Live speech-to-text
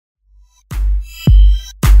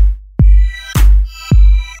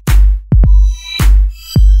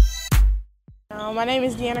My name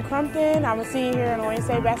is Deanna Crumpton. I'm a senior here on the Wayne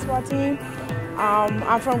State basketball team.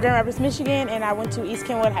 I'm from Grand Rapids, Michigan, and I went to East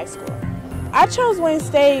Kenwood High School. I chose Wayne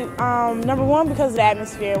State, number one, because of the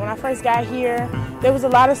atmosphere. When I first got here, there was a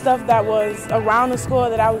lot of stuff that was around the school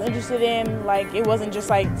that I was interested in. Like, it wasn't just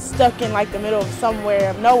like stuck in like the middle of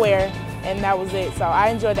somewhere, nowhere, and that was it. So I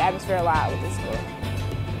enjoyed the atmosphere a lot with this school.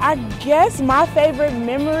 I guess my favorite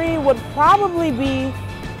memory would probably be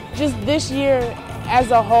just this year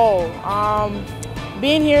as a whole.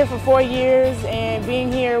 Being here for 4 years and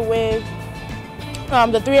being here with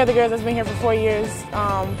the 3 other girls that's been here for 4 years,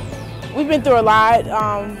 we've been through a lot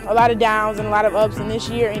of downs and a lot of ups, and this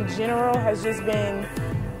year in general has just been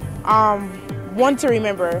one to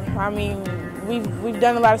remember. I mean, we've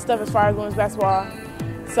done a lot of stuff as far as women's basketball.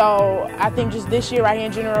 So I think just this year right here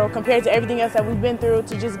in general, compared to everything else that we've been through,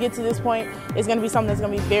 to just get to this point is going to be something that's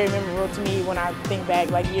going to be very memorable to me when I think back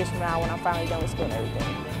like years from now when I'm finally done with school and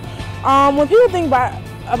everything. When people think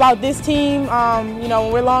about this team, you know,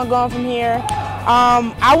 when we're long gone from here,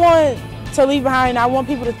 I want to leave behind, I want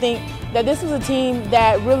people to think that this was a team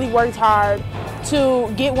that really worked hard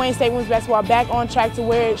to get Wayne State women's basketball back on track to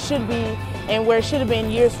where it should be and where it should have been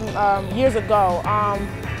years ago.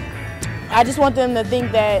 I just want them to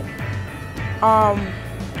think that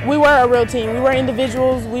we were a real team. We were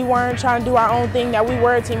individuals. We weren't trying to do our own thing, that we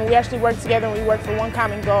were a team. We actually worked together and we worked for one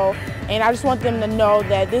common goal. And I just want them to know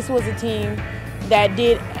that this was a team that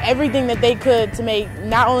did everything that they could to make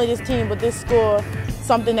not only this team but this school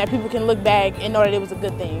something that people can look back and know that it was a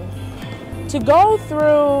good thing. To go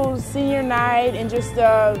through senior night and just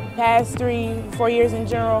the past 3-4 years in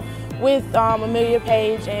general with Amelia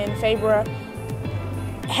Page and Fabra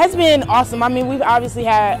has been awesome. I mean, we've obviously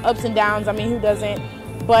had ups and downs. I mean, who doesn't?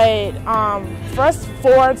 But for us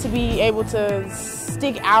four to be able to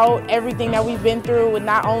stick out everything that we've been through with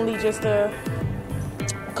not only just the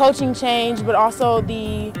coaching change, but also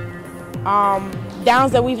the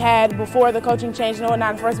downs that we've had before the coaching change and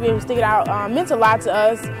whatnot, for us to be able to stick it out meant a lot to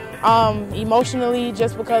us emotionally,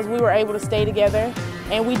 just because we were able to stay together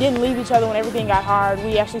and we didn't leave each other when everything got hard.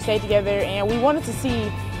 We actually stayed together, and we wanted to see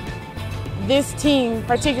this team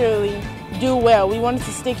particularly do well. We wanted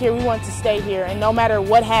to stick here, we wanted to stay here, and no matter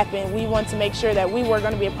what happened, we wanted to make sure that we were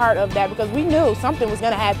going to be a part of that, because we knew something was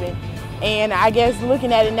going to happen. And I guess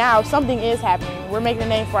looking at it now, something is happening. We're making a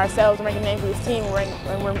name for ourselves, we're making a name for this team,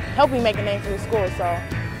 and we're helping make a name for the school.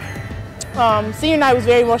 So senior night was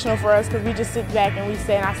very emotional for us, because we just sit back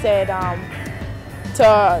and I said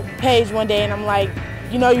to Paige one day, and I'm like,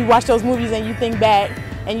 you know, you watch those movies and you think back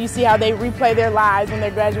and you see how they replay their lives when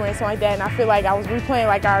they're graduating, something like that. And I feel like I was replaying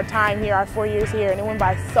like our time here, our 4 years here, and it went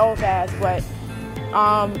by so fast. But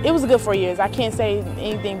it was a good 4 years. I can't say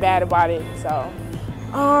anything bad about it. So,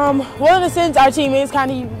 well, in a sense, our team is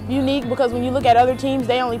kind of unique, because when you look at other teams,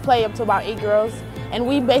 they only play up to about 8 girls, and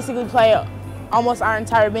we basically play almost our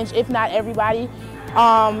entire bench, if not everybody.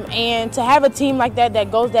 And to have a team like that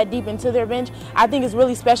that goes that deep into their bench, I think is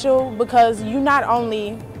really special, because you not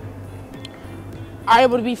only are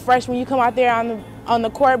able to be fresh when you come out there on the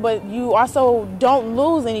court, but you also don't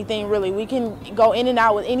lose anything really. We can go in and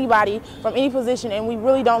out with anybody from any position, and we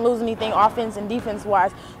really don't lose anything offense and defense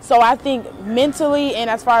wise. So I think mentally,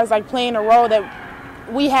 and as far as like playing a role that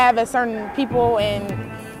we have as certain people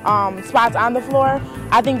and spots on the floor,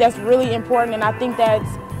 I think that's really important, and I think that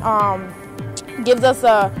gives us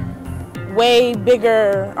a way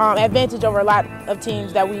bigger advantage over a lot of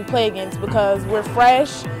teams that we play against, because we're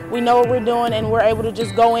fresh, we know what we're doing, and we're able to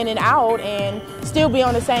just go in and out and still be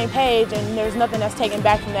on the same page, and there's nothing that's taken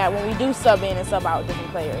back from that when we do sub in and sub out different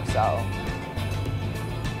players. So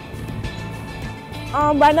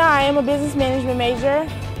right now I am a business management major.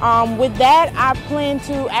 With that, I plan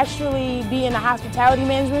to actually be in the hospitality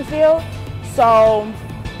management field. So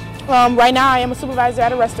right now I am a supervisor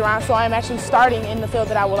at a restaurant, so I am actually starting in the field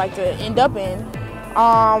that I would like to end up in.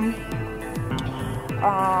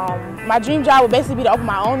 My dream job would basically be to open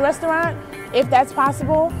my own restaurant, if that's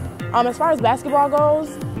possible. As far as basketball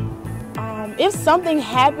goes, if something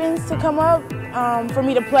happens to come up for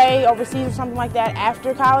me to play overseas or something like that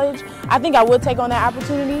after college, I think I would take on that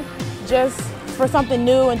opportunity, just for something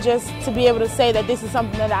new and just to be able to say that this is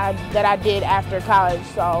something that I did after college.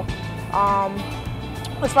 So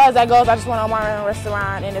as far as that goes, I just want to own my own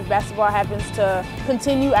restaurant, and if basketball happens to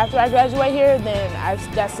continue after I graduate here, then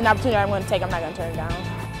that's an opportunity I'm going to take. I'm not going to turn it down.